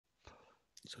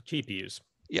So GPUs.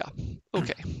 Yeah.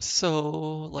 Okay.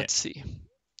 So let's see.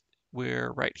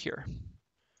 We're right here.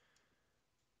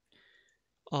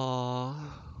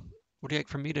 Would you like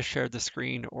for me to share the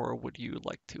screen, or would you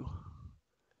like to?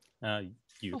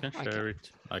 You can I share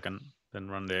it. I can then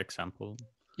run the example.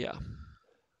 Yeah.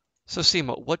 So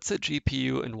Sima, what's a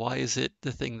GPU and why is it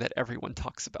the thing that everyone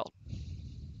talks about?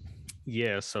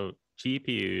 Yeah, so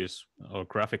GPUs or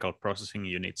graphical processing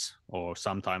units, or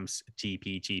sometimes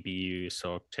GPUs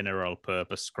or general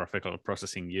purpose graphical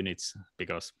processing units,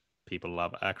 because people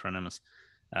love acronyms.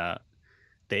 Uh,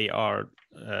 they are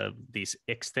these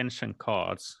extension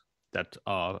cards that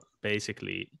are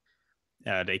basically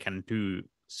they can do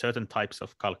certain types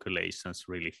of calculations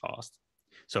really fast.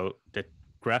 So the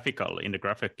graphical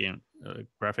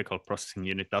processing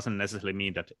unit doesn't necessarily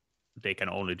mean that they can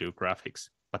only do graphics,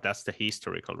 but that's the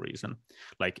historical reason.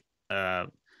 Like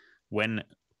when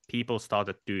people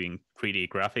started doing 3D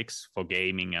graphics for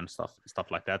gaming and stuff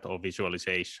like that, or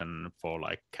visualization for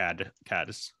like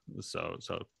CADs, so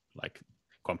like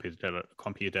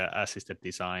computer assisted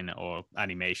design or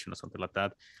animation or something like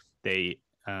that, they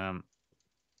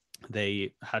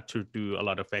had to do a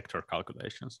lot of vector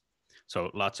calculations.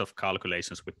 So lots of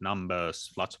calculations with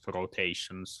numbers, lots of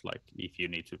rotations. Like if you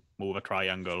need to move a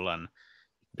triangle and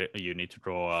you need to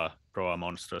draw a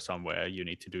monster somewhere, you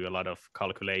need to do a lot of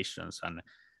calculations,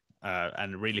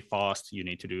 and really fast. You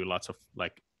need to do lots of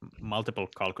like multiple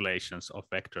calculations of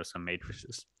vectors and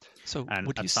matrices. So And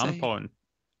would you at some say point,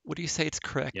 would you say it's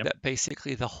correct yeah, that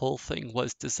basically the whole thing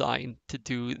was designed to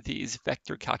do these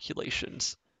vector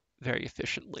calculations very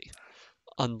efficiently,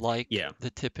 unlike yeah,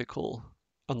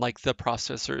 unlike the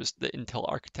processors, the Intel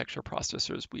architecture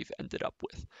processors we've ended up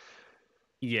with?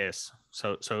 yes.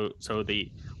 So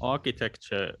the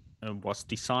architecture was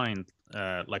designed.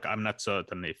 Like I'm not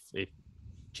certain if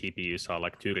GPUs are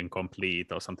like Turing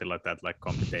complete or something like that, like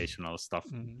computational stuff,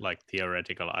 Mm, like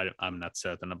theoretical. I'm not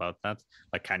certain about that.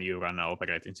 Like, can you run an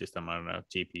operating system on a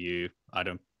GPU? I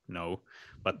don't know.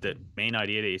 But the main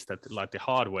idea is that like the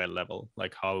hardware level,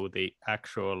 like how the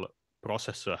actual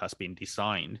processor has been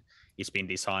designed, is been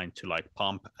designed to like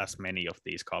pump as many of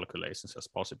these calculations as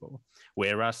possible.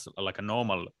 Whereas like a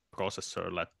normal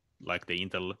processor, like the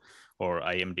Intel or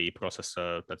AMD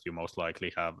processor that you most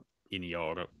likely have in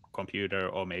your computer,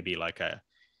 or maybe like a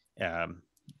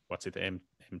what's it,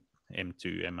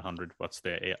 M2, M100, what's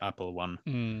the Apple one,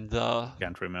 the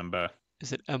can't remember,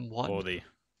 is it M1 or the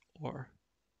or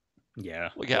yeah,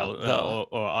 well, yeah, well,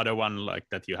 the or other one like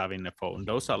that you have in the phone.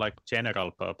 Those are like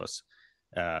general purpose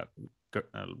uh,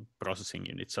 processing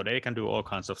units, so they can do all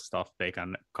kinds of stuff. They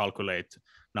can calculate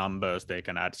numbers, they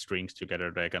can add strings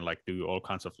together, they can like do all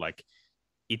kinds of like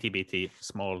itty bitty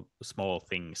small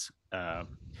things,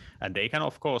 and they can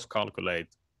of course calculate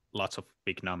lots of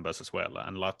big numbers as well,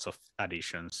 and lots of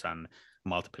additions and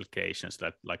multiplications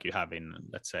that like you have in,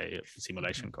 let's say,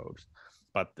 simulation codes.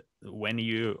 But when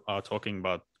you are talking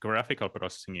about graphical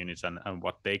processing units, and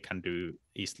what they can do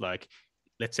is like,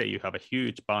 let's say you have a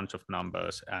huge bunch of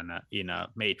numbers and in a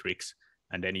matrix,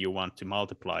 and then you want to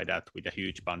multiply that with a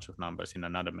huge bunch of numbers in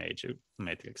another major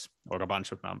matrix, or a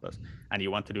bunch of numbers, and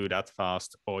you want to do that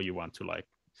fast, or you want to like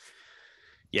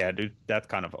do that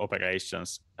kind of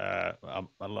operations a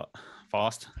lot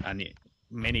fast, and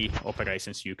many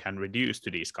operations you can reduce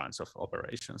to these kinds of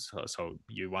operations. So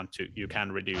you can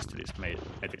reduce to these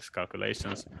matrix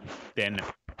calculations, then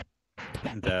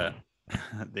the,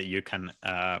 you can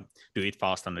do it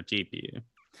fast on the GPU.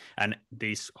 And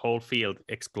this whole field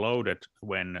exploded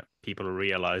when people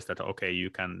realized that, okay, you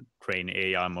can train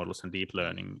AI models and deep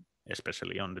learning,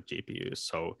 especially on the GPUs.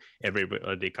 So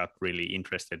everybody got really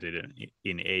interested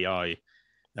in AI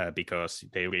because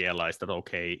they realized that,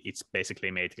 okay, it's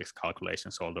basically matrix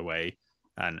calculations all the way.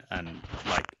 And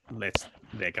like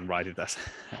they can write it as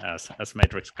as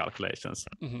matrix calculations.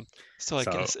 mhm. So I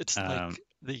So guess it's like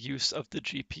the use of the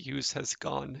GPUs has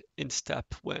gone in step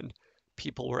when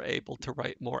people were able to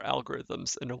write more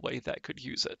algorithms in a way that could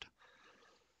use it.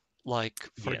 Like,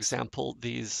 for yes, example,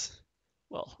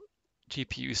 well,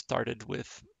 GPUs started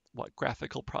with what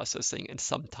graphical processing, and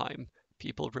sometime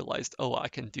people realized, oh, I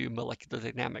can do molecular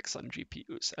dynamics on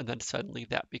GPUs, and then suddenly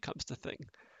that becomes the thing.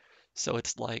 So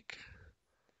it's like,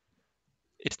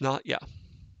 it's not, yeah,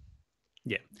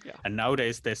 yeah. yeah. And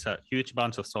nowadays there's a huge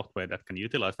bunch of software that can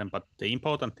utilize them, but the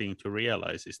important thing to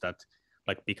realize is that,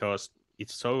 like, because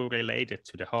it's so related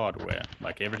to the hardware,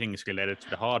 like everything is related to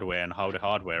the hardware and how the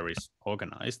hardware is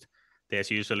organized, there's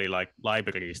usually like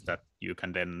libraries that you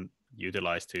can then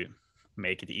utilize to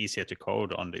make it easier to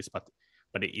code on this. But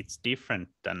it's different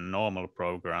than normal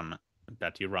program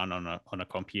that you run on a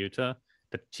computer.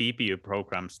 The GPU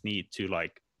programs need to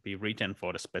like be written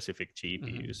for the specific Mm-hmm.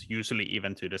 GPUs, usually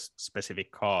even to the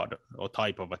specific card or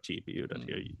type of a GPU that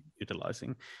you're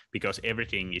utilizing, because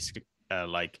everything is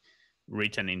like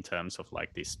written in terms of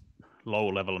like this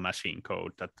low-level machine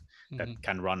code that Mm-hmm.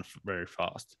 can run very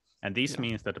fast. And this Yeah.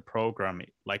 means that the program,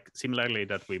 like similarly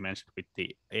that we mentioned with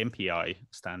the MPI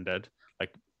standard,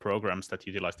 like programs that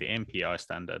utilize the MPI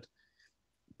standard,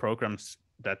 programs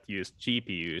that use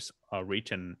GPUs are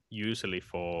written usually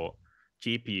for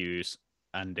GPUs,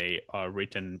 and they are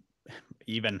written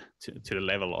even to the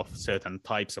level of certain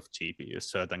types of GPUs,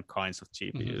 certain kinds of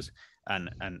GPUs,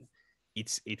 Mm-hmm. and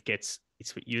it's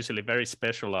usually very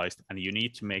specialized, and you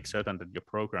need to make certain that your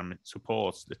program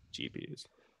supports the GPUs.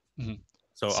 Mm-hmm.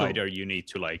 So So either you need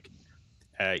to like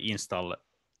install,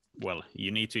 well,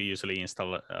 you need to usually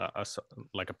install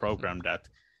like a program that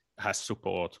has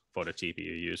support for the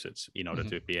GPU usage in order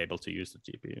mm-hmm. to be able to use the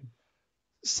GPU.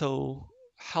 So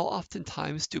how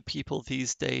oftentimes do people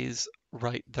these days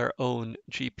write their own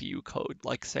GPU code,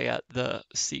 like say at the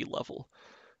C level?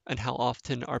 And how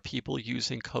often are people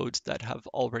using codes that have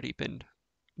already been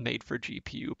made for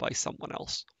GPU by someone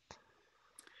else?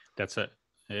 That's an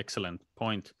excellent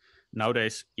point.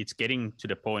 Nowadays, it's getting to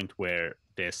the point where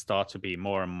there start to be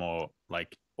more and more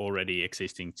like already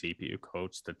existing GPU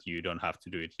codes that you don't have to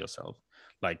do it yourself.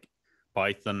 Like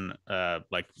Python,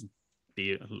 like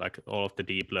all of the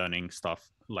deep learning stuff,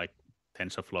 like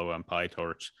TensorFlow and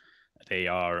PyTorch,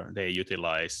 they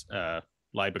utilize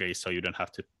libraries, so you don't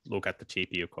have to look at the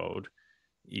GPU code.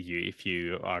 If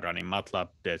you are running MATLAB,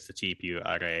 there's the GPU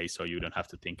array, so you don't have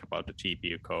to think about the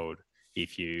GPU code.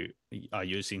 If you are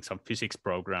using some physics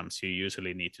programs, you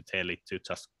usually need to tell it to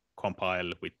just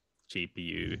compile with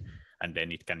GPU, and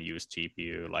then it can use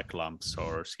GPU like lumps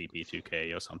or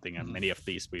CP2K or something. And many of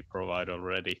these we provide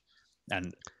already.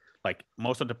 And like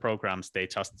most of the programs, they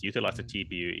just utilize the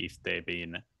GPU if they've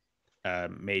been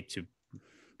made to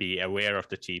be aware of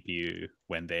the GPU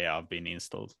when they have been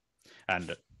installed.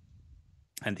 And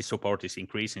the support is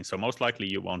increasing. So most likely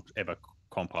you won't ever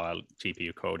compile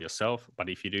GPU code yourself, but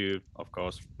if you do, of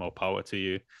course, more power to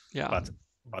you. Yeah.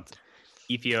 But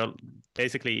if you're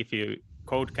basically, if your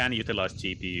code can utilize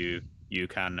GPU, you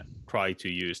can try to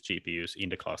use GPUs in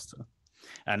the cluster.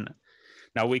 And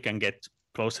now we can get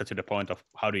closer to the point of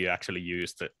how do you actually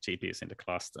use the GPUs in the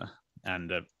cluster.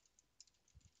 And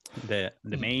the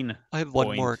main I have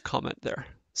one more point. comment there.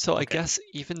 So I Okay. guess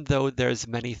even though there's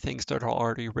many things that are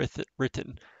already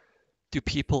written, do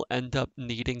people end up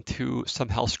needing to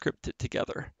somehow script it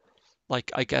together?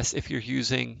 Like, I guess if you're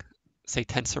using, say,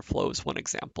 TensorFlow is one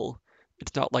example,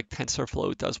 it's not like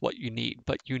TensorFlow does what you need,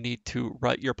 but you need to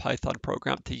write your Python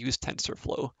program to use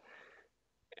TensorFlow,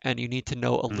 and you need to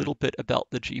know a little bit about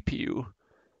the GPU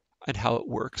and how it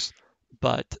works,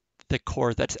 but the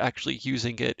core that's actually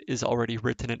using it is already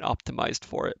written and optimized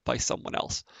for it by someone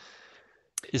else.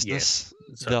 Is Yes.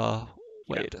 this So the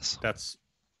way yeah, it is? that's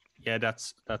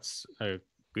that's a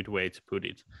good way to put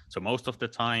it. So most of the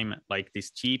time, like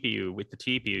this GPU, with the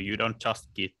GPU, you don't just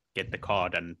get the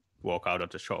card and walk out of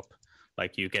the shop.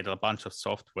 Like you get a bunch of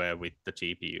software with the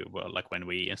GPU. Well, like when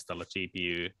we install a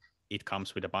GPU, it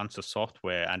comes with a bunch of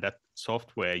software, and that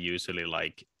software usually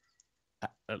like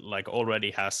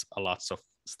already has a lots of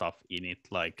stuff in it,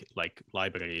 like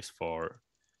libraries for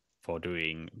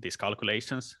doing these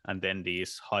calculations, and then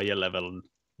these higher level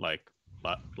like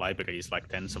libraries like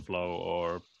TensorFlow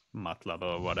or MATLAB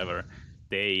or whatever,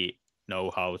 they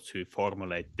know how to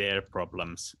formulate their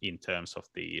problems in terms of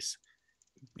these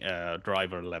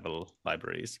driver level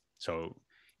libraries. So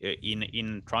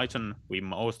in Triton,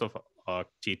 most of our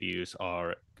GPUs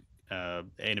are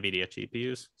NVIDIA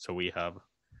GPUs. So we have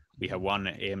one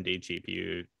AMD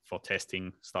GPU for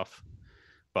testing stuff,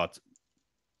 but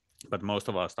most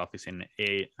of our stuff is in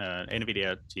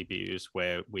NVIDIA GPUs,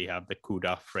 where we have the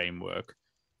CUDA framework,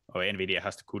 or NVIDIA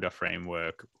has the CUDA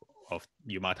framework of,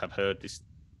 you might have heard this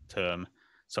term.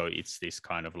 So it's this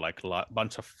kind of like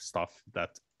bunch of stuff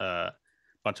that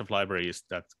bunch of libraries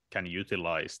that can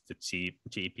utilize the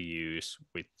GPUs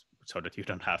with, so that you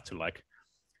don't have to like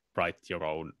write your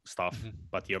own stuff,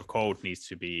 but your code needs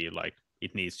to be like,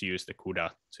 it needs to use the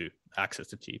CUDA to access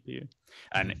the GPU.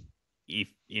 And if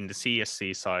in the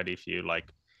CSC side, if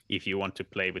you want to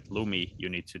play with Lumi, you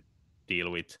need to deal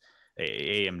with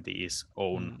AMD's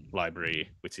own library,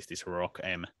 which is this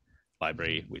ROCm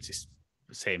library, which is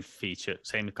same feature,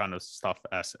 same kind of stuff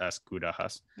as CUDA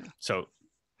has. Yeah. So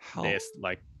How? there's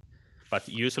like, but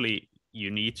usually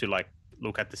you need to like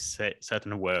look at the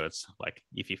certain words. Like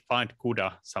if you find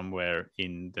CUDA somewhere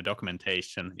in the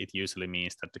documentation, it usually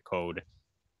means that the code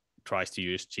tries to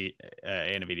use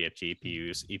NVIDIA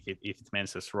GPUs. If it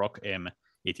mentions ROCm,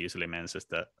 it usually means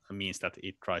that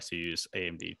it tries to use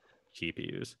AMD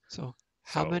GPUs. So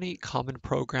how So many common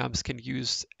programs can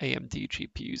use AMD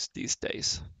GPUs these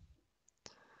days?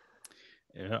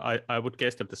 I would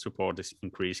guess that the support is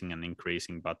increasing and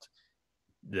increasing, but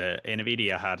the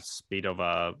NVIDIA has a bit of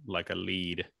a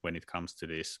lead when it comes to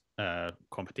this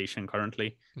competition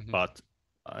currently, Mhm. but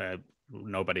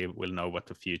nobody will know what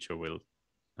the future will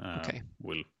Okay.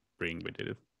 bring with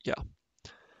it. Yeah.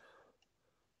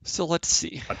 So let's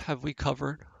see. But Have we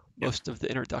covered yeah, most of the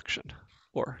introduction,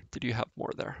 or did you have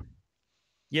more there?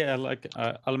 yeah,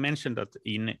 I'll mention that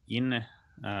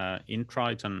in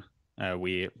Triton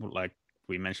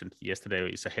we mentioned yesterday,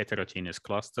 is a heterogeneous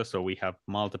cluster, so we have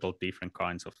multiple different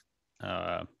kinds of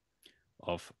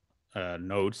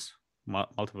nodes,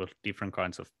 multiple different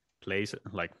kinds of places,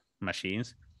 like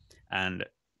machines, and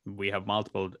we have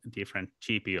multiple different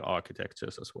GPU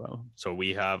architectures as well. So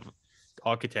we have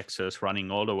architectures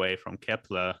running all the way from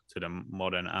Kepler to the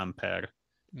modern Ampere.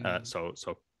 So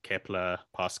Kepler,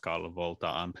 Pascal, Volta,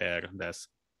 Ampere. There's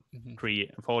Mhm.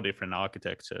 4 different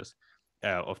architectures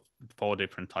of 4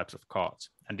 different types of cards,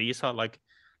 and these are like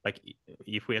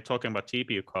if we are talking about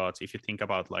GPU cards, if you think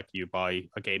about like you buy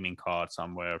a gaming card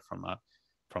somewhere from a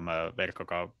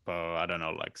Verkkokauppa, I don't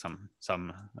know, like some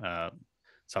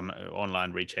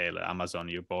online retailer, Amazon,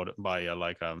 you buy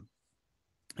like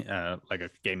a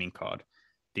gaming card.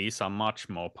 These are much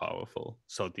more powerful.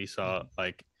 So these are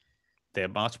like, they're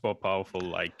much more powerful,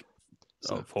 like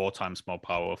So 4 times more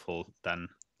powerful than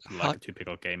how like a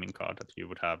typical gaming card that you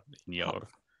would have in how your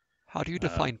how do you uh,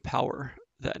 define power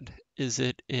then? Is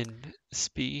it in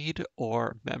speed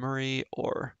or memory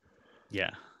or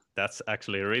yeah, that's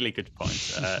actually a really good point.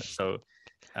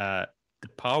 The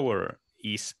power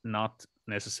is not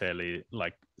necessarily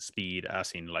like speed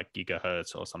as in like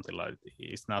gigahertz or something like that.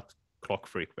 It's not clock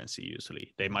frequency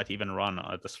usually. They might even run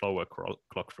at a slower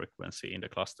clock frequency in the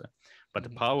cluster. But the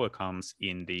power comes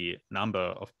in the number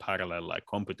of parallel like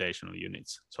computational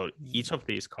units. So each of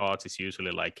these cards is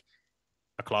usually like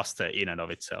a cluster in and of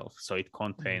itself. So it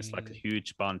contains like a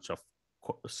huge bunch of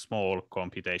small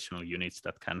computational units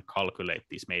that can calculate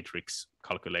these matrix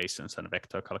calculations and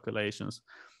vector calculations.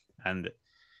 And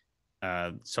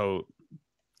so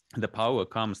the power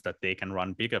comes that they can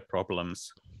run bigger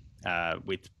problems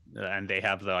and they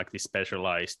have like these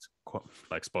specialized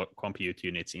compute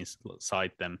units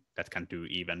inside them that can do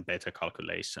even better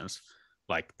calculations.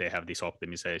 Like they have these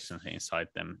optimizations inside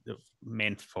them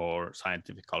meant for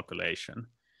scientific calculation,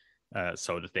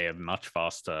 so that they are much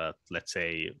faster, let's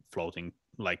say floating,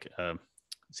 like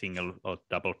single or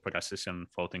double precision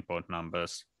floating point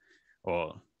numbers,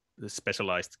 or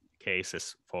specialized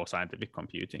cases for scientific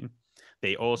computing.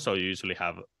 They also usually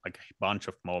have like a bunch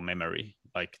of more memory,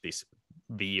 like this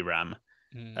VRAM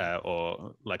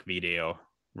or like video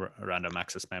random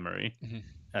access memory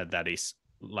that is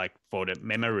like for the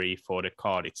memory for the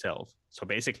card itself. So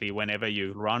basically, whenever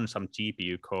you run some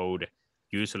GPU code,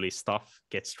 usually stuff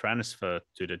gets transferred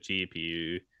to the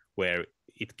GPU where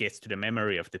it gets to the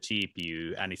memory of the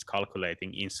GPU and it's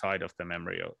calculating inside of the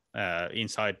memory,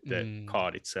 inside the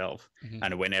card itself.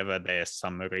 And whenever there's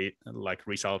some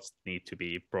results need to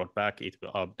be brought back,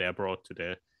 they're brought to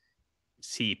the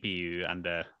CPU and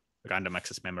the random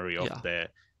access memory of yeah.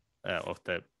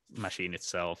 the machine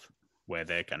itself, where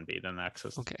they can be then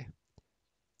accessed. Okay.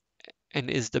 And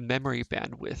is the memory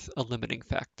bandwidth a limiting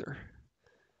factor?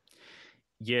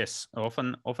 Yes,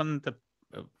 often the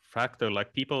factor,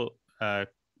 like people,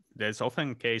 there's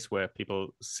often a case where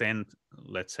people send,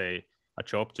 let's say, a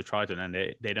job to Triton and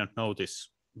they don't notice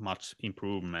much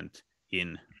improvement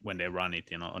in when they run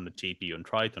it on the GPU in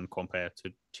Triton compared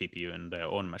to GPU in their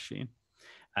own machine.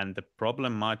 And the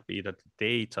problem might be that the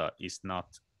data is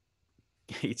not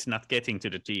it's not getting to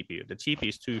the GPU. The GPU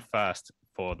is too fast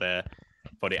for the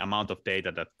amount of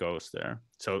data that goes there.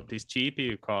 So these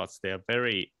GPU cards, they are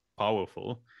very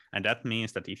powerful, and that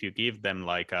means that if you give them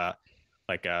like a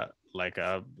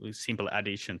simple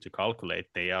addition to calculate,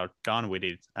 they are done with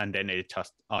it, and then they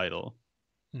just idle.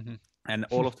 And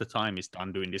all of the time is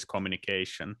done doing this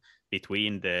communication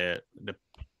between the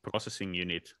processing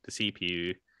unit, the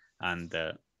CPU, and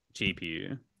the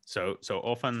GPU. So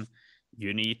often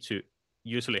you need to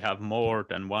usually have more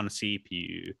than one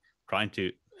CPU trying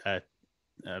to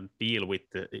deal with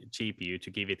the GPU to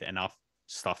give it enough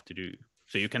stuff to do.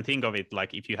 So you can think of it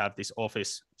like if you have this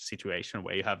office situation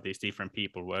where you have these different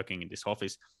people working in this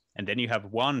office, and then you have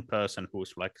one person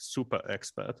who's like super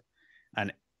expert,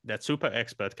 and that super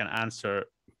expert can answer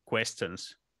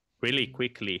questions really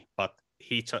quickly, but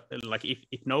he like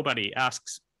if nobody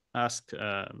asks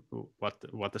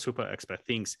what the super expert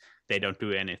thinks, they don't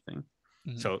do anything.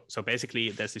 So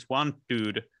basically, there's this one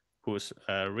dude who's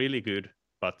really good,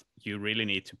 but you really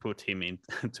need to put him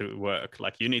into work.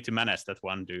 Like you need to manage that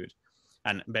one dude,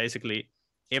 and basically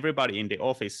everybody in the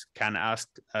office can ask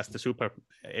as the super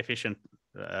efficient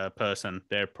person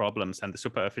their problems, and the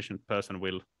super efficient person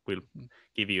will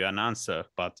give you an answer.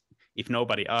 But if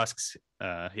nobody asks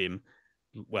him,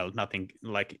 well, nothing,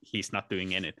 like he's not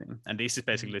doing anything. And this is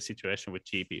basically the situation with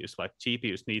GPUs. Like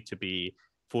GPUs need to be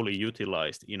fully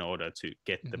utilized in order to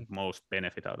get the most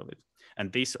benefit out of it.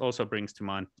 And this also brings to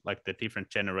mind like the different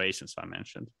generations I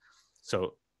mentioned.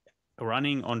 So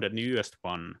running on the newest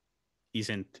one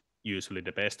isn't usually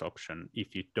the best option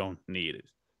if you don't need it,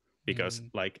 because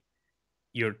like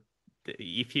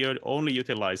if you're only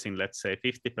utilizing, let's say,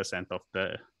 50% of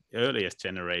the earliest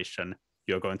generation,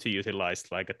 you're going to utilize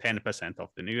like a 10% of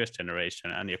the newest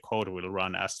generation, and your code will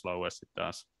run as slow as it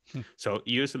does. So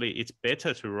usually it's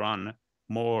better to run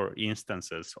more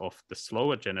instances of the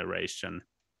slower generation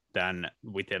than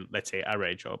with a, let's say,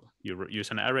 array job. You use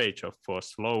an array job for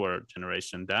slower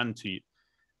generation than to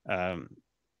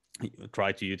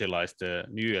try to utilize the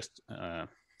newest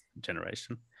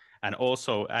generation. And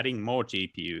also adding more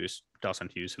GPUs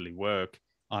doesn't usually work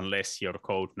unless your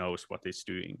code knows what it's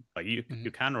doing. Like you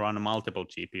can run multiple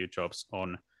GPU jobs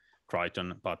on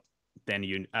Triton, but then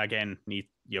you again need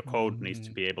your code needs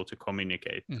to be able to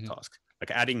communicate the task.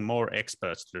 Like adding more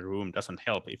experts to the room doesn't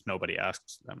help if nobody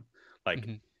asks them. Like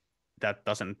that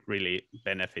doesn't really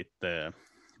benefit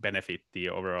the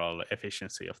overall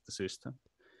efficiency of the system.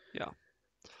 Yeah.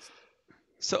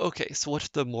 So, okay, so what's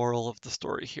the moral of the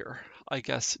story here? I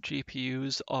guess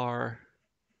GPUs are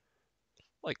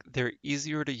like they're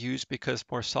easier to use because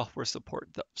more software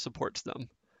supports them,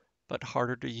 but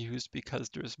harder to use because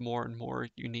there's more and more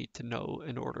you need to know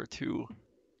in order to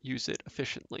use it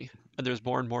efficiently, and there's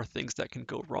more and more things that can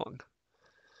go wrong.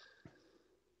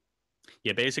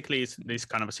 Yeah, basically it's this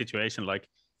kind of a situation like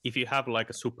if you have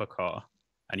like a supercar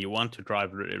and you want to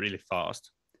drive really fast,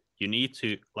 you need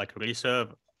to like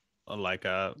reserve like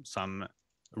some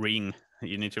ring.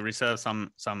 You need to reserve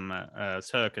some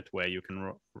circuit where you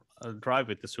can drive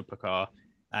with the supercar,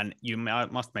 and you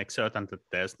must make certain that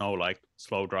there's no like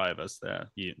slow drivers there.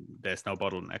 There's no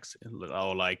bottlenecks,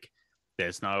 or like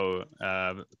there's no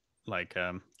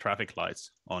traffic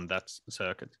lights on that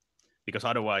circuit, because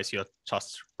otherwise you're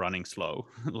just running slow.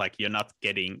 Like you're not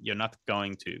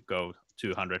going to go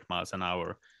 200 miles an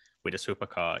hour with a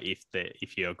supercar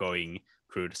if you're going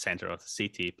through the center of the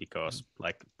city, because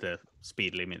like the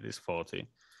speed limit is 40.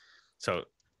 So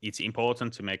it's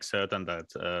important to make certain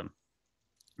that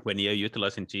when you're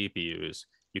utilizing GPUs,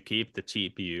 you keep the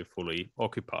GPU fully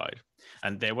occupied.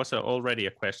 And there was already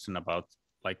a question about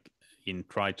like in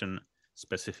Triton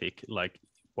specific, like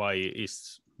why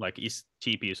is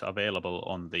GPUs available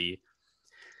on the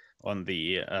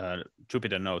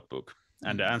Jupyter notebook?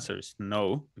 And the answer is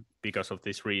no, because of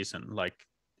this reason. Like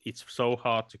it's so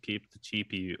hard to keep the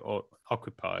GPU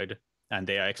occupied, and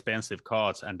they are expensive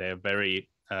cards, and they're very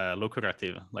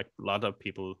lucrative. Like a lot of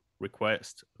people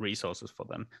request resources for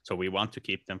them, so we want to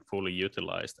keep them fully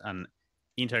utilized. And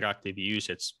interactive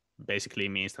usage basically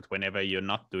means that whenever you're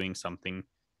not doing something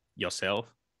yourself,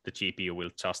 the GPU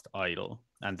will just idle,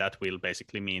 and that will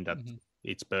basically mean that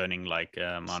it's burning like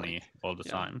money all the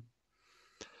time.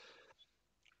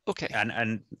 Okay.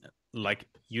 And like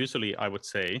usually I would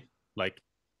say, like,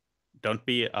 don't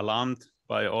be alarmed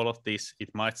by all of this.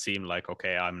 It might seem like,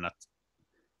 okay, I'm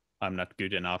not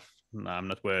good enough, I'm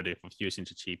not worthy of using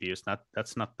the GPUs.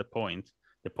 That's not the point.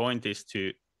 The point is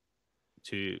to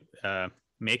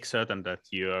make certain that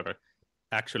you're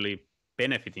actually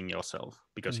benefiting yourself,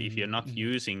 because if you're not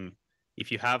using,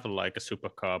 if you have like a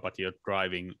supercar but you're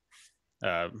driving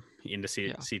in the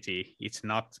city, it's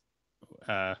not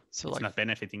not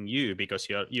benefiting you, because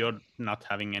you're not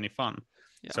having any fun.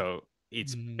 So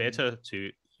it's better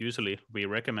to, usually we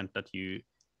recommend that you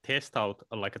test out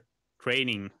like a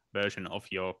training version of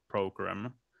your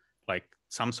program, like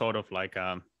some sort of like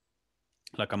a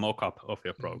mock-up of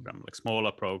your program, like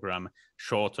smaller program,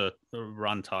 shorter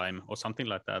runtime or something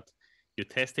like that. You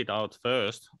test it out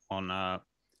first on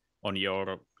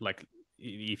your, like,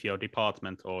 if your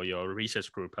department or your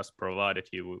research group has provided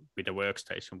you with a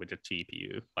workstation with a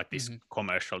GPU, like this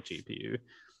commercial GPU,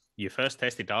 you first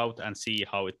test it out and see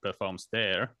how it performs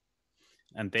there.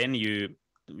 And then you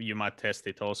might test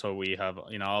it also. We have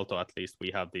in Aalto, at least,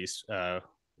 we have these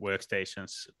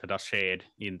workstations that are shared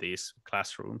in these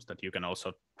classrooms that you can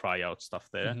also try out stuff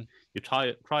there. You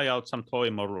try out some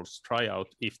toy models, try out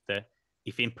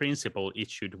if in principle it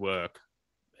should work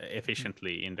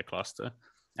efficiently in the cluster.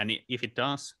 And if it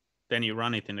does, then you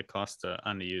run it in the cluster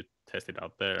and you test it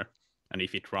out there. and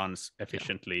if it runs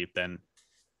efficiently, then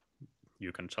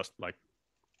you can just like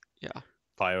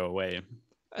fire away.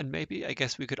 And maybe I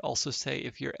guess we could also say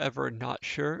if you're ever not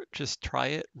sure, just try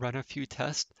it, run a few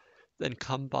tests, then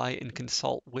come by and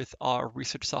consult with our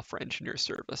research software engineer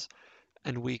service,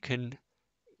 and we can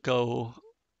go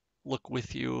look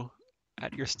with you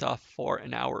at your stuff for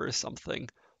an hour or something,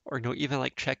 or even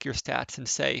like check your stats and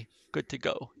say good to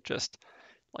go, just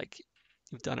like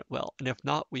you've done it well. And if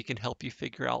not, we can help you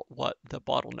figure out what the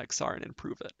bottlenecks are and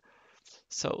improve it.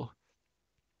 So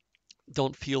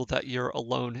don't feel that you're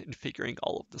alone in figuring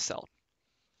all of this out.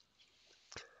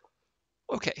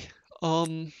 Okay,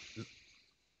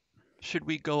 should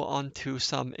we go on to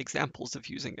some examples of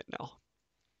using it now?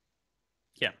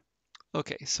 Yeah.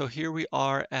 Okay, so here we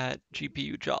are at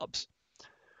GPU jobs.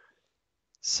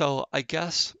 So I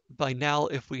guess by now,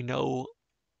 if we know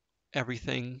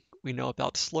everything we know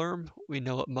about Slurm, we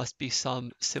know it must be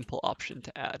some simple option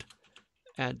to add.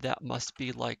 And that must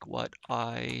be like what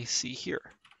I see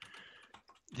here,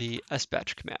 the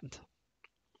sbatch command.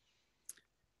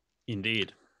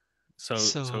 Indeed. So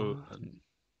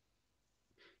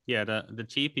yeah, the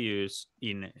GPUs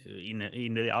in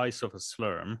the eyes of a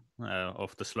Slurm,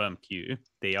 of the Slurm queue,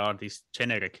 they are these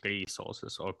generic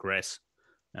resources or GRES.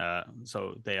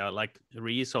 So they are like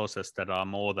resources that are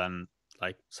more than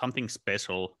like something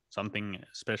special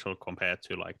compared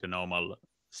to like the normal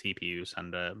CPUs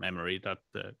and the memory that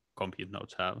the compute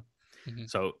nodes have. Mm-hmm.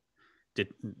 So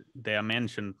they are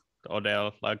mentioned, or they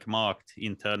are like marked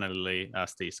internally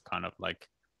as these kind of like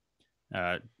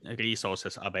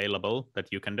resources available that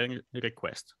you can then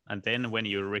request. And then when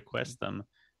you request them,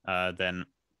 then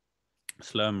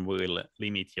Slurm will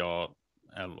limit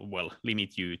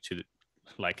you to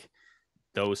like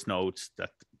those nodes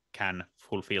that can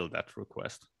fulfill that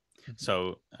request. Mm-hmm.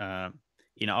 So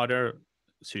in other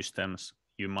systems,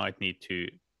 you might need to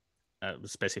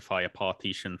specify a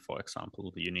partition, for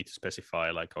example. You need to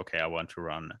specify like, okay, I want to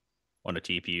run on a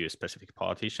GPU specific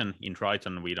partition. In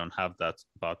Triton, we don't have that,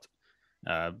 but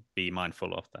be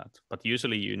mindful of that. But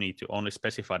usually you need to only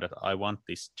specify that I want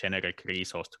this generic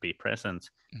resource to be present.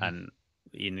 Mm-hmm. And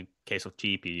in case of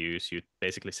GPUs, you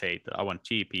basically say that I want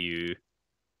GPU :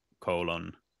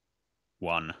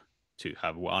 1 to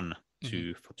have 1,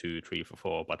 2 for 2, 3 for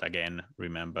 4. But again,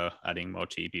 remember, adding more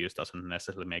GPUs doesn't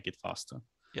necessarily make it faster.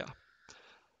 Yeah.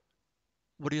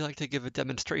 Would you like to give a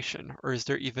demonstration, or is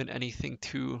there even anything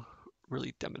to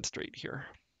really demonstrate here?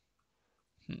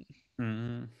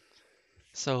 Mm-hmm.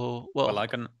 So, well,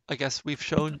 I guess we've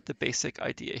shown the basic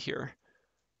idea here.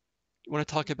 You want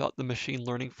to talk about the machine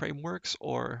learning frameworks,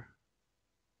 or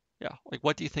like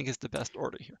what do you think is the best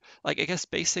order here? Like, I guess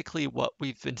basically what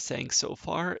we've been saying so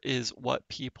far is what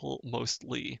people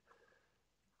mostly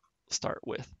start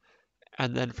with.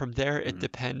 And then from there, it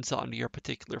depends on your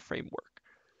particular framework.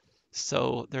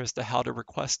 So there's the how to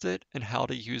request it and how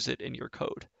to use it in your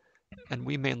code. And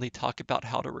we mainly talk about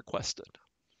how to request it.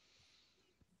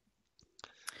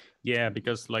 Yeah,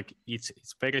 because like it's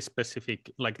very specific.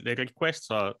 Like the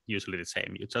requests are usually the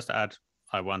same. You just add,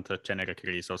 I want a generic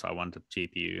resource, I want a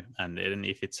GPU, and then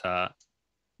if it's a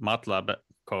MATLAB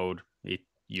code, you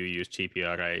use GPU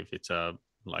array. If it's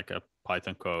like a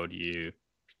Python code, you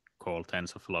call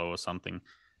TensorFlow or something.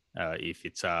 If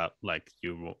it's like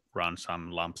you run some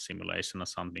lump simulation or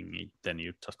something, then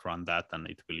you just run that and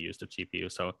it will use the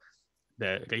GPU. So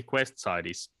the request side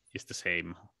is the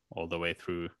same all the way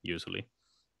through usually.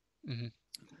 Mm-hmm.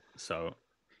 So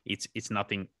it's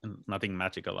nothing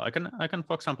magical. I can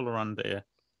for example run the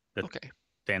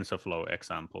TensorFlow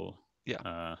example.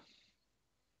 Yeah.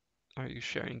 Are you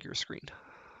sharing your screen?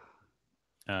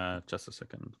 Just a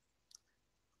second.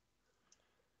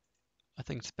 I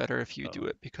think it's better if you do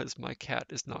it because my cat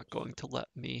is not going to let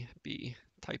me be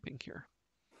typing here.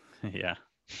 Yeah.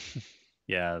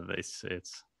 Yeah, it's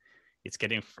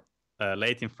getting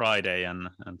late in Friday and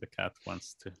the cat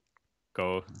wants to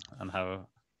go and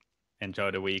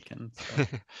enjoy the weekend. So.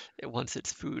 It wants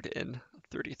its food in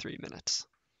 33 minutes.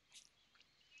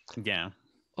 Yeah.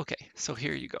 Okay, so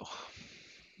here you go.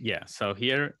 Yeah, so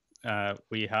here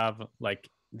we have like,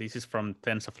 this is from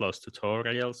TensorFlow's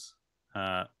tutorials.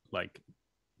 Like,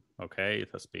 okay, it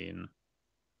has been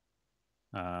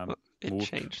it moved,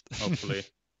 changed. hopefully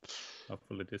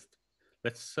this.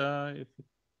 Let's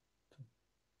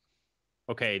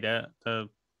okay, the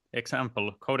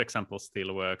code example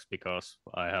still works because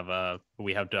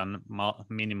we have done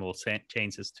minimal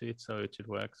changes to it, so it should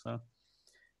work. So,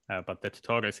 but the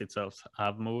tutorials itself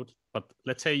have moved. But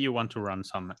let's say you want to run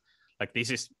some, like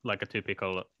this is like a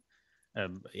typical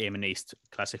MNIST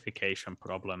classification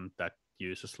problem that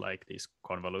uses like these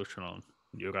convolutional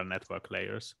neural network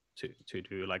layers to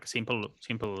do like a simple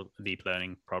deep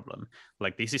learning problem.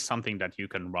 Like this is something that you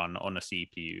can run on a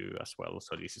CPU as well.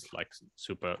 So this is like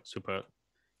super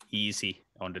easy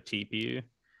on the GPU,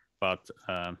 but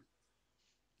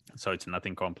so it's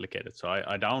nothing complicated. So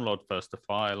I download first the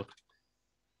file,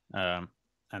 and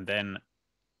then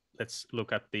let's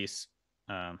look at this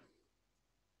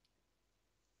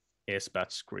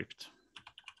sbatch script.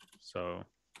 So,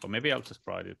 or maybe I'll just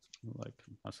write it like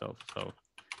myself. So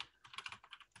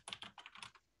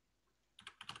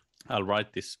I'll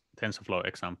write this TensorFlow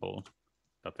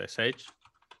example.sh,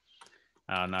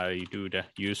 and I do the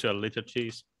usual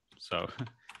liturgies. So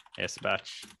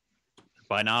sbatch.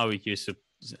 By now you should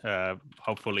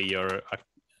hopefully you're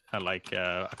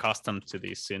accustomed to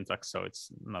this syntax, so it's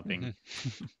nothing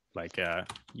like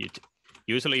you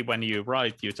usually when you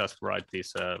write, you just write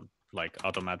this like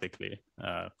automatically,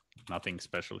 nothing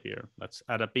special here. Let's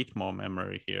add a bit more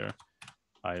memory here.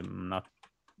 I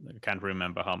can't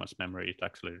remember how much memory it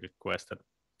actually requested,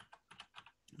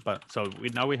 but so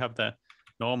now we have the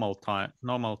normal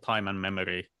time and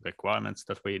memory requirements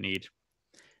that we need.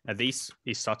 And this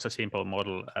is such a simple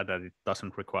model that it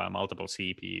doesn't require multiple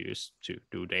CPUs to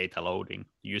do data loading.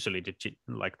 Usually,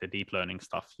 like the deep learning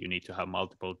stuff, you need to have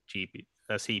multiple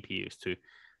CPUs to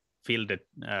fill the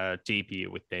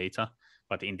GPU with data.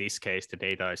 But in this case, the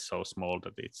data is so small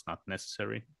that it's not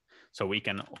necessary. So we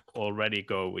can already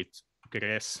go with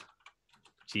Gress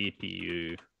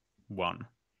GPU 1.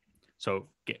 So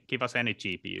give us any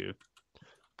GPU,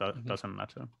 doesn't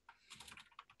matter.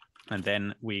 And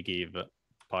then we give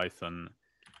Python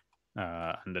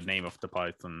and the name of the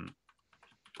Python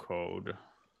code.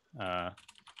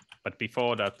 But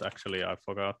before that, actually, I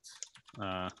forgot.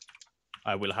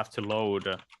 I will have to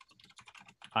load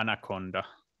Anaconda.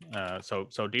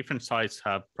 So different sites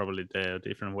have probably the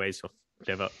different ways of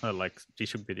like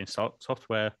distributing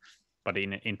software. But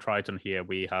in Triton here,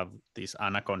 we have these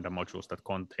Anaconda modules that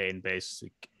contain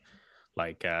basic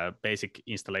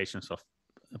installations of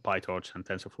PyTorch and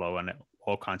TensorFlow and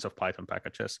all kinds of Python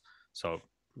packages. So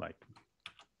like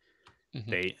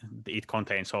it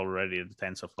contains already the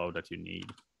TensorFlow that you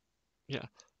need. Yeah,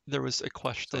 there was a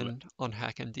question on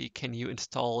HackMD. Can you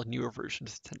install newer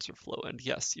versions of TensorFlow? And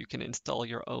yes, you can install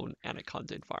your own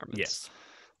Anaconda environments. Yes.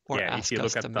 Or ask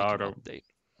us to make an update.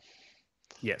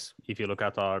 Yes, if you look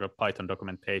at our Python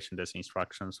documentation, there's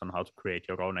instructions on how to create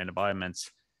your own environments.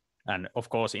 And of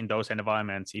course, in those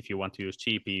environments, if you want to use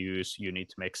GPUs, you need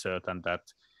to make certain that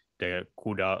these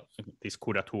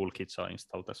CUDA toolkits are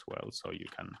installed as well, so you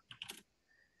can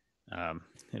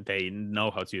they know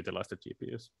how to utilize the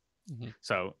GPUs.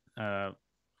 So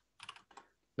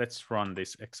let's run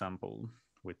this example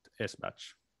with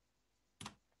sbatch.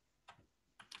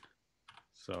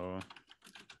 So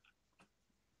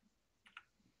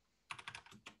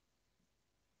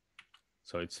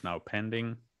it's now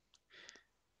pending.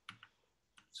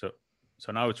 So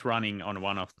now it's running on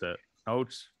one of the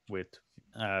nodes with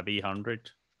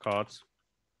V100 cards,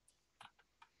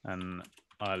 and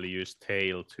I'll use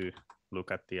tail to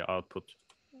look at the output.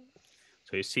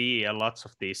 So you see lots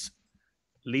of this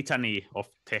litany of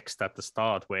text at the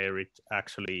start where it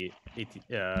actually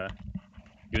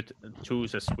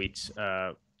chooses which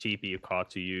GPU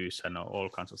card to use and all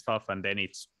kinds of stuff, and then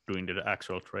it's doing the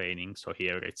actual training. So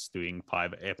here it's doing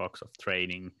 5 epochs of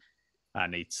training,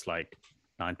 and it's like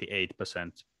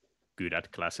 98% good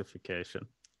at classification.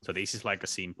 So this is like a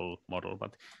simple model,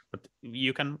 but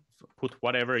you can put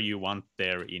whatever you want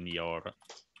there in your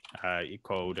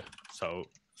code. So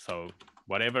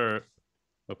whatever,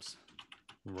 oops,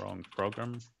 wrong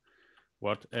program.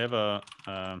 Whatever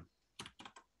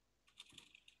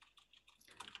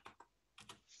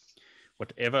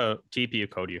GPU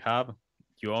code you have,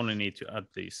 you only need to add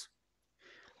these.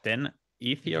 Then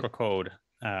if your code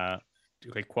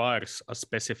requires a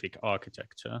specific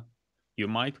architecture, you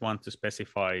might want to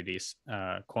specify this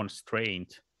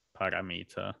constraint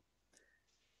parameter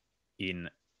in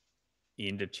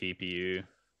the GPU.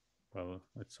 Well,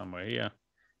 it's somewhere here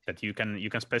that you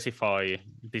can specify.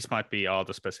 This might be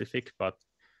Aalto specific, but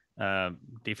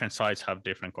different sites have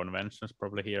different conventions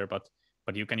probably here. But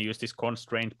you can use this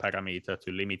constraint parameter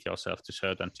to limit yourself to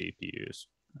certain GPUs,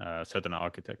 certain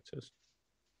architectures.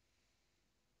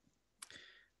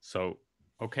 So,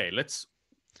 okay, let's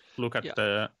look at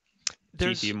the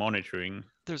GPU monitoring.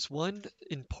 There's one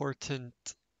important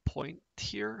point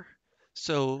here.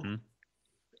 So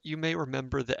you may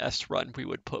remember the srun we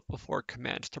would put before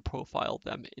commands to profile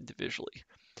them individually.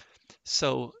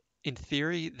 So in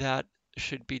theory, that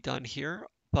should be done here,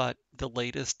 but the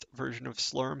latest version of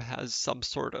Slurm has some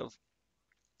sort of,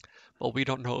 well, we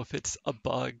don't know if it's a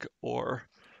bug or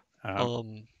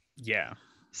yeah.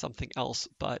 something else,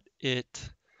 but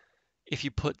if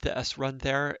you put the srun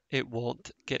there, it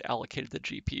won't get allocated the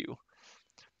GPU.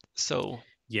 So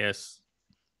Yes.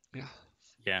 yeah.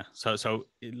 Yeah. So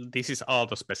this is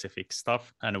Aalto specific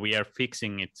stuff, and we are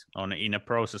fixing it in a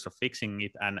process of fixing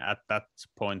it. And at that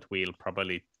point, we'll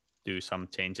probably do some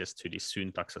changes to this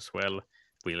syntax as well.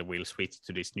 We'll switch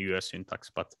to this newer syntax,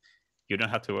 but you don't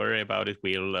have to worry about it.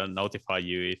 We'll notify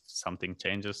you if something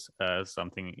changes,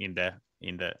 something in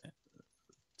the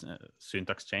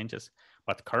syntax changes.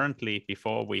 But currently,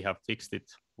 before we have fixed it,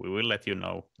 we will let you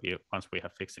know once we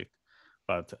have fixed it.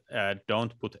 But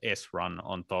don't put srun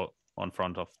on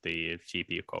front of the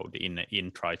GPU code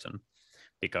in Triton,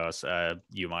 because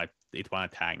it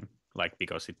might hang, like,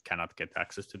 because it cannot get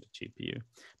access to the GPU.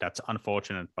 That's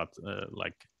unfortunate, but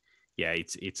yeah,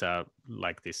 it's a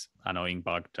like this annoying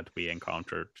bug that we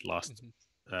encountered last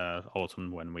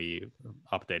autumn when we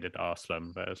updated our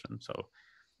Slurm version. So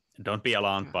don't be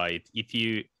alarmed by it. If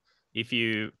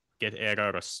you get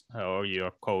errors or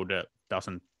your code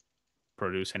doesn't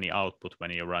produce any output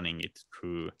when you're running it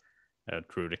through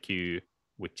the queue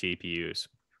with GPUs,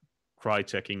 try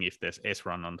checking if there's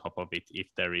srun on top of it. If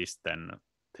there is, then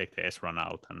take the srun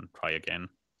out and try again.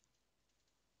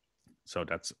 So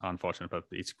that's unfortunate, but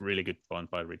it's a really good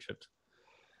point by Richard.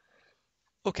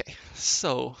 Okay,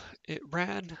 so it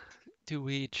ran. Do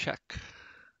we check?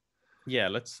 Yeah,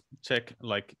 let's check.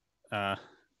 Like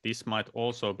this might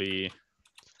also be.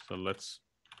 So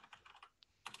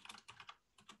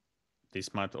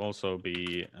this might also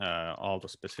be Aalto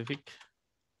specific.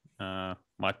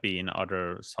 Might be in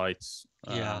other sites.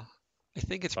 Yeah, I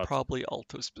think it's probably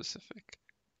Aalto specific.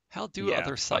 How do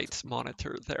other sites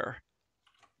monitor their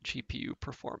GPU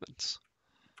performance?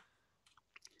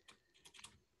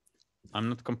 I'm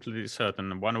not completely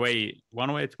certain. One way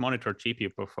to monitor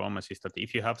GPU performance is that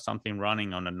if you have something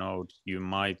running on a node,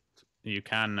 you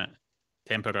can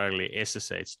temporarily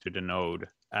SSH to the node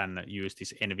and use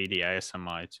this NVIDIA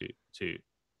SMI to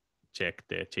check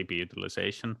the GPU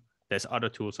utilization. There's other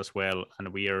tools as well, and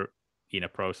we are in a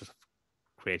process of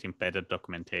creating better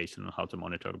documentation on how to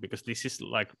monitor, because this is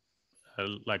like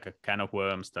a can of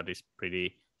worms that is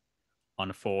pretty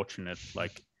unfortunate.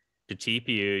 Like, the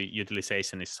GPU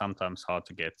utilization is sometimes hard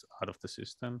to get out of the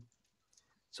system.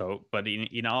 So, but in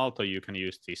Aalto, you can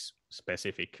use this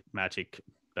specific magic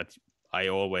that I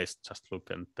always just look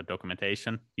at the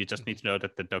documentation. You just need to know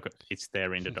that it's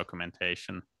there in the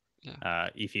documentation. Yeah.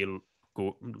 If you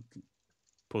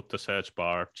put the search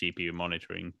bar GPU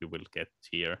monitoring, you will get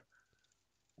here.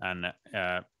 And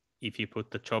if you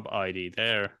put the job ID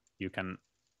there, you can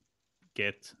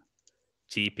get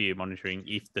GPU monitoring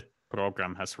if the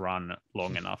program has run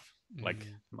long enough. Like,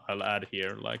 I'll add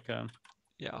here, like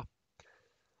yeah.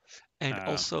 And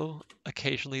also,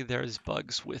 occasionally there's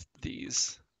bugs with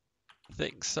these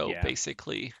things. So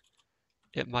basically,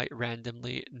 it might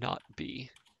randomly not be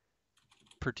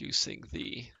producing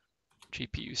the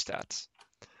GPU stats.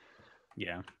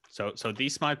 Yeah. So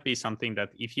this might be something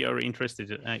that if you're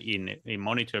interested in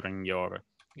monitoring your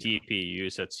GPU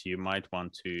usage, you might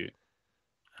want to.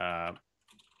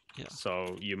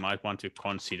 So you might want to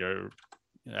consider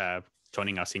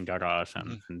joining us in Garage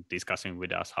and discussing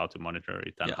with us how to monitor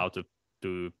it and how to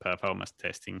do performance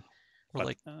testing. Or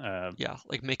but,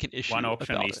 like make an issue. One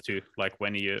option about is it. to, like,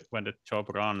 when the job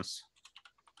runs.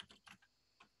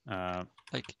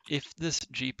 Like if this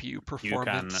GPU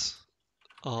performance.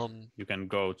 You can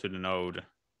go to the node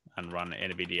and run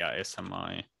NVIDIA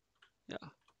SMI. Yeah.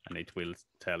 And it will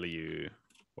tell you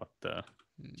what the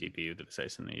GPU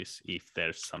utilization is if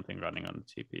there's something running on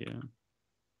the GPU.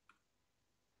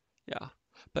 Yeah.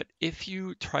 But if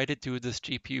you try to do this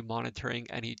GPU monitoring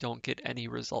and you don't get any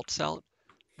results out,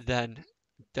 then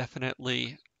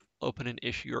definitely open an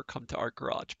issue or come to our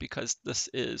garage, because this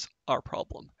is our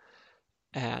problem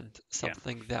and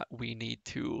something that we need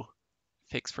to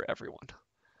fix for everyone.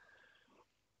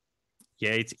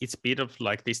 Yeah, it's a bit of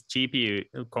like this GPU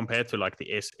compared to like the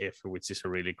SF, which is a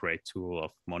really great tool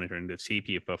of monitoring the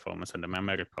CPU performance and the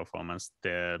memory performance.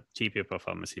 The GPU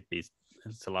performance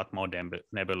it's a lot more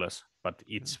nebulous, but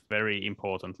it's very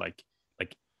important. Like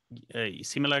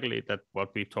similarly that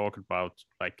what we talked about,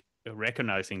 like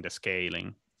recognizing the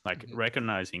scaling, like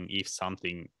recognizing if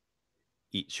something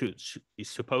is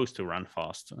supposed to run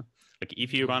faster. Like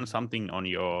if you run something on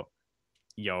your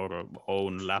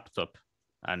own laptop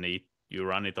and you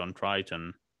run it on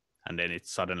Triton and then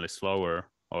it's suddenly slower,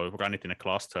 or run it in a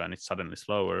cluster and it's suddenly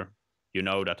slower, you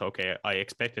know that, okay, I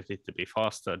expected it to be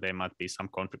faster. There might be some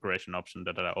configuration option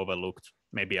that I overlooked.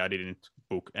 Maybe I didn't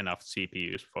book enough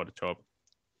CPUs for the job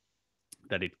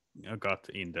that it got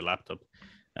in the laptop.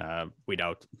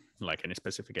 without like any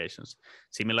specifications.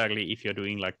 Similarly, if you're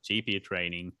doing like GPU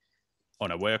training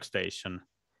on a workstation,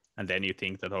 and then you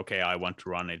think that, okay, I want to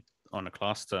run it on a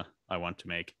cluster, I want to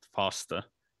make it faster,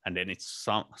 and then it's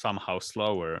somehow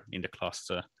slower in the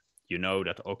cluster, you know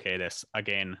that, okay,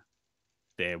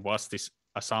 there was this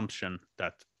assumption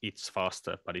that it's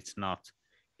faster, but it's not.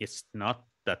 It's not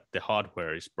that the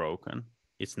hardware is broken.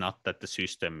 It's not that the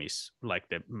system is like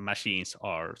the machines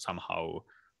are somehow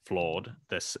flawed.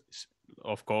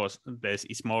 Of course,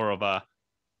 it's more of a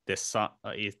there's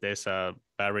a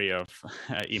barrier of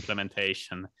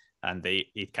implementation, and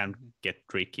it can get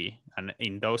tricky. And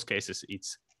in those cases,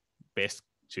 it's best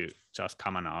to just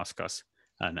come and ask us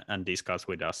and discuss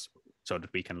with us so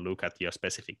that we can look at your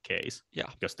specific case. Yeah.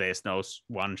 Because there's no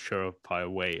one surefire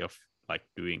way of like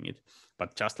doing it.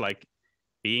 But just like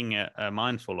being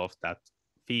mindful of that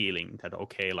feeling that,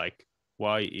 okay, like,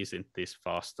 why isn't this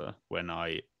faster when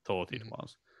I thought it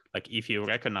was? Like, if you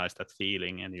recognize that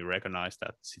feeling and you recognize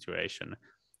that situation,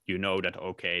 you know that,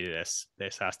 okay, this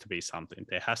has to be something.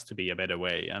 There has to be a better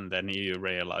way. And then you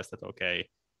realize that, okay,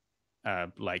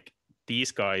 like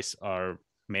these guys are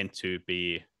meant to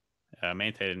be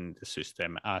maintaining the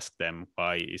system. Ask them,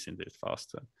 why isn't it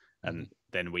faster? And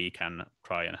then we can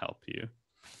try and help you.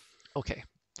 Okay.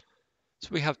 So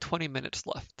we have 20 minutes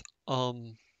left.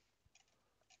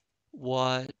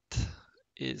 What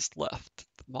is left?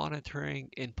 Monitoring,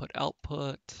 input,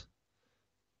 output.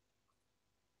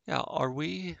 Yeah,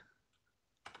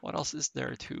 what else is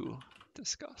there to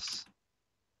discuss?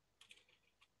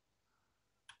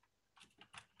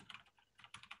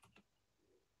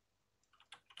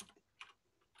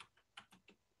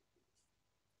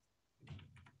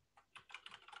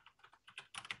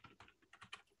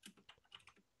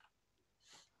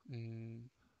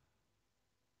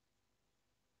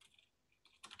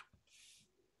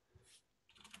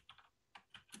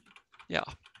 Yeah,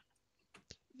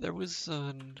 there was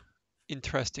an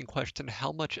interesting question.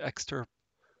 How much extra,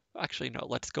 actually, no,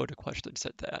 let's go to questions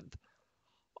at the end.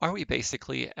 Are we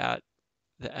basically at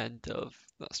the end of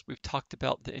this? We've talked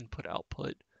about the input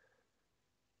output.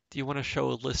 Do you want to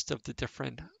show a list of the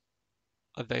different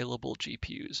available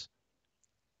GPUs?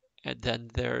 And then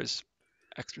there's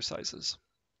exercises.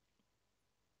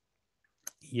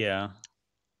 Yeah.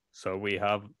 So we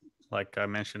have, like I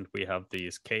mentioned, we have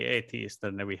these K80s,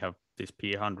 then we have these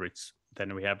P100s,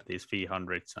 then we have these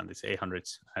V100s and these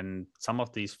A100s. And some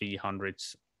of these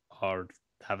V100s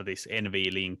have this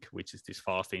NV link, which is this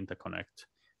fast interconnect,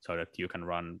 so that you can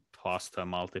run faster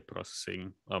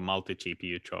multi-processing or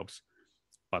multi-GPU jobs.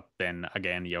 But then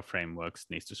again, your frameworks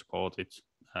needs to support it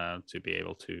to be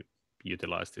able to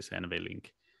utilize this NV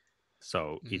link.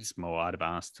 So it's more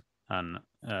advanced. And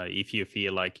if you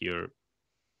feel like you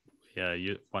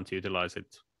want to utilize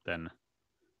it, then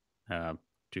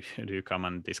do come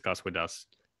and discuss with us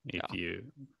if you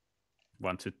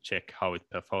want to check how it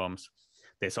performs.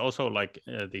 There's also like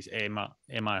this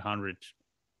MI100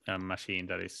 machine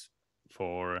that is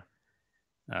for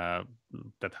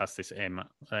that has this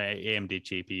AMD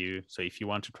GPU. So if you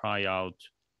want to try out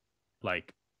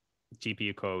like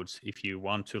GPU codes, if you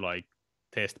want to like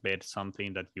test bed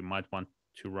something that you might want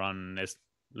to run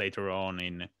later on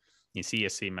in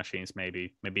CSC machines,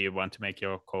 maybe you want to make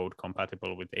your code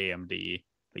compatible with AMD.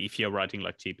 If you're writing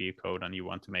like GPU code and you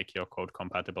want to make your code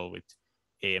compatible with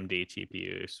AMD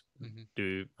GPUs,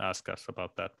 do ask us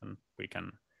about that and we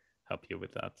can help you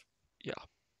with that. Yeah.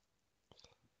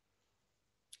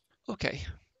 Okay.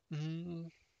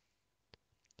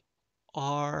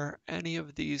 Are any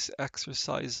of these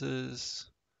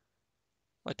exercises,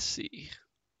 let's see.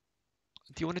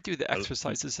 Do you want to do the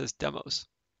exercises as demos?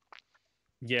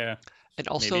 Yeah. And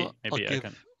also, maybe I'll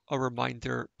give a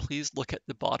reminder, please look at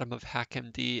the bottom of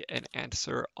HackMD and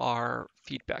answer our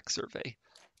feedback survey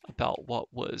about what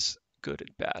was good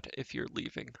and bad if you're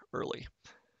leaving early.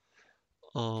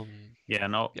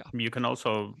 You can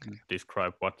also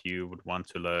describe what you would want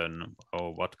to learn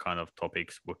or what kind of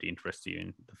topics would interest you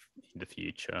in the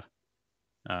future.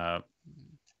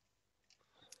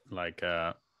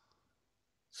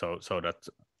 So that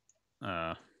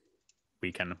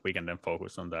we can then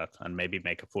focus on that and maybe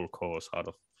make a full course out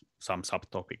of some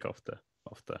subtopic of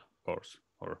the course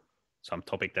or some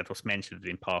topic that was mentioned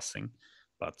in passing,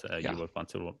 but you will want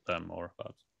to learn more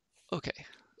about. Okay,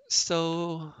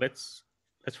 so let's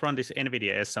run this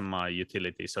NVIDIA SMI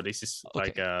utility. So this is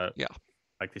like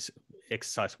this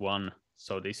exercise 1.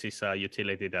 So this is a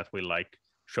utility that will like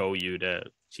show you the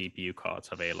GPU cards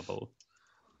available.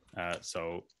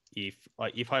 So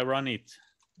if I run it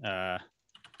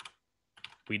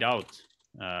without,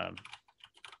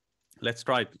 let's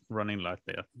try running like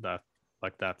that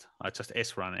like that. I just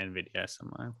srun NVIDIA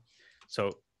SMI.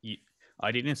 So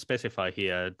I didn't specify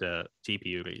here the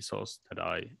GPU resource that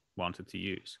I wanted to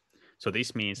use. So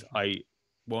this means I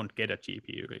won't get a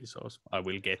GPU resource. I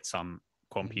will get some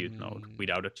compute node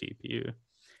without a GPU.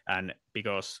 And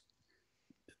because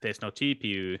there's no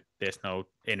GPU, there's no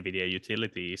NVIDIA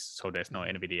utilities, so there's no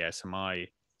NVIDIA SMI,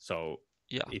 so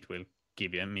it will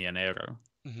give me an error.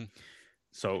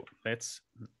 So let's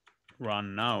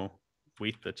run now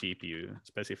with the GPU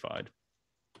specified.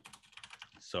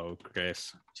 So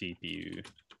gress GPU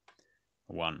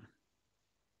 1.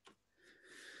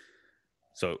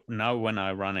 So now when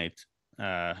I run it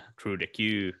through the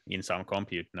queue in some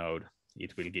compute node,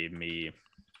 it will give me,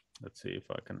 let's see if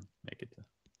I can make it a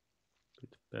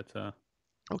bit better.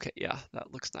 Okay, yeah,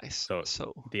 that looks nice. So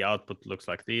the output looks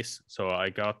like this. So I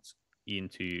got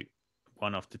into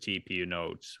one of the GPU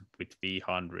nodes with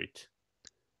V100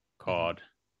 card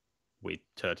with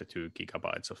 32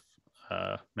 gigabytes of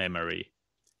memory,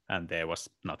 and there was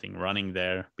nothing running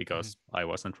there because I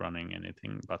wasn't running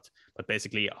anything. But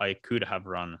basically, I could have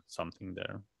run something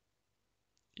there.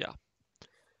 Yeah.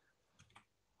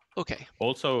 Okay.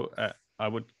 Also, I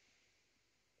would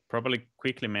probably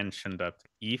quickly mention that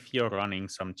if you're running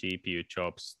some GPU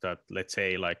jobs that, let's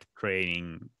say, like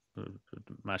training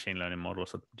machine learning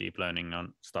models or deep learning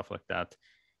and stuff like that,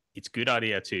 it's a good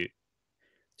idea to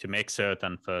make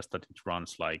certain first that it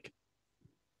runs like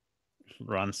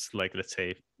let's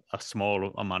say a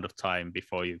small amount of time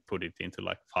before you put it into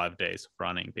like 5 days of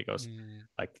running, because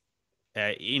like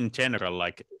in general,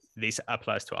 like this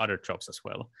applies to other jobs as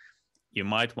well. You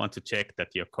might want to check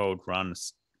that your code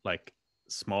runs like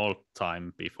small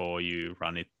time before you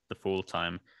run it the full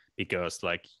time, because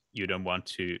like you don't want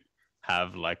to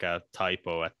have like a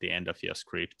typo at the end of your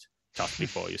script just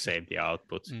before you save the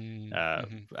output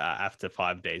after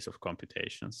 5 days of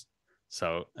computations.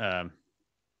 So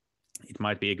it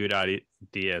might be a good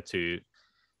idea to,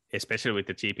 especially with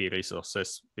the GPU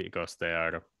resources, because they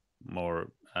are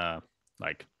more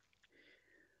like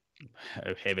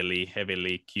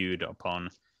heavily queued upon.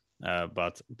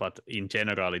 But in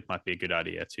general, it might be a good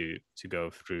idea to go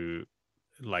through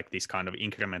like this kind of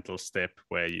incremental step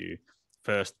where you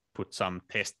first put some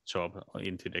test job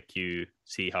into the queue,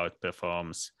 see how it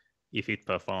performs. If it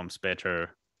performs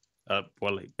better,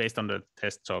 well, based on the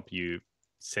test job, you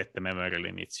set the memory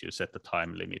limits, you set the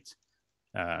time limit,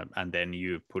 and then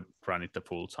you run it the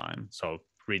full time. So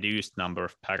reduced number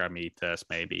of parameters,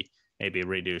 maybe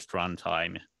reduced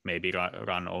runtime, maybe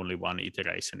run only one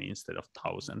iteration instead of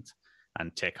 1,000,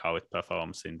 and check how it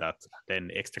performs in that.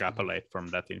 Then extrapolate from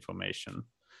that information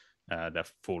the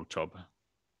full job.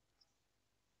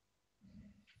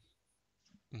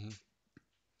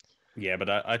 Yeah, but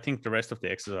I think the rest of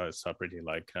the exercises are pretty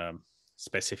like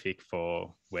specific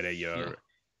for whether you're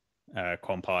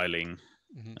compiling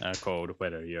code,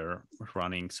 whether you're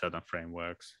running certain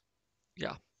frameworks.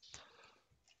 Yeah.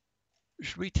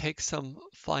 Should we take some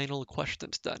final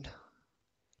questions then?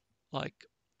 Like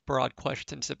broad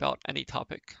questions about any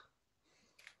topic?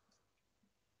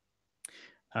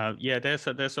 Yeah,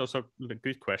 there's also a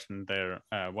good question there.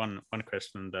 One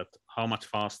question that how much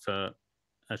faster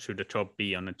should the job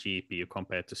be on a GPU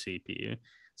compared to CPU?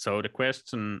 So the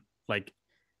question, like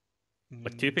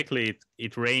typically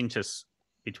it ranges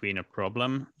between a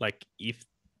problem. Like if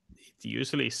it's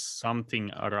usually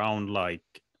something around like,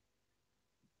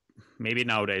 maybe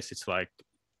nowadays it's like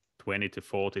 20 to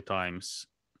 40 times,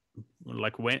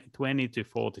 like 20 to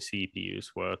 40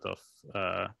 CPUs worth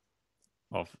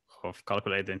of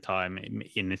calculating time.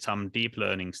 In some deep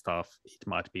learning stuff, it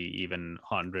might be even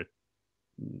 100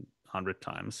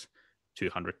 times,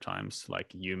 200 times.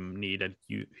 Like you need a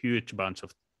huge bunch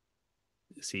of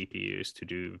CPUs to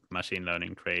do machine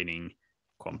learning training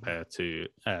compared to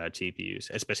GPUs,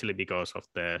 especially because of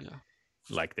the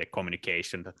like the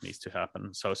communication that needs to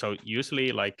happen. So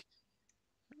usually, like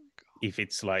if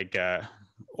it's like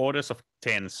orders of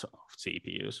tens of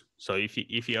CPUs. So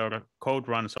if your code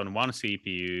runs on one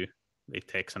CPU, it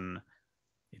takes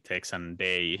a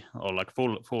day, or like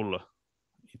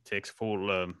it takes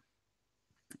full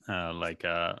like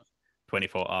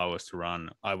 24 hours to run.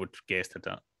 I would guess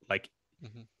that like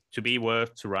to be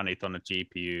worth to run it on a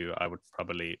GPU, I would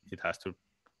probably, it has to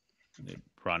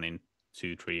run in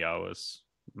 2-3 hours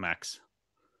max.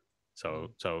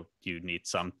 So you need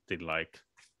something like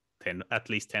at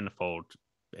least tenfold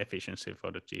efficiency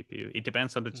for the GPU. It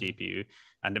depends on the GPU,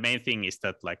 and the main thing is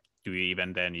that like, do you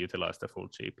even then utilize the full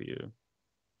GPU?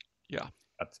 Yeah,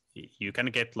 but you can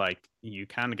get like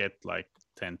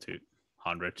 10 to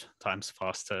 100 times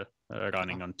faster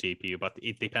running on GPU, but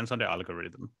it depends on the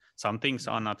algorithm. Some things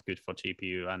are not good for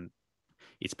GPU, and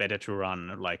it's better to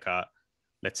run like a,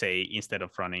 let's say, instead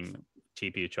of running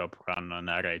GPU job, run an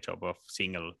array job of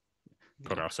single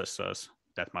processors.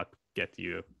 That might get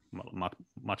you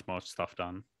much more stuff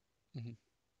done.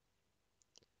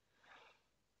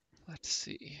 Let's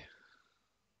see.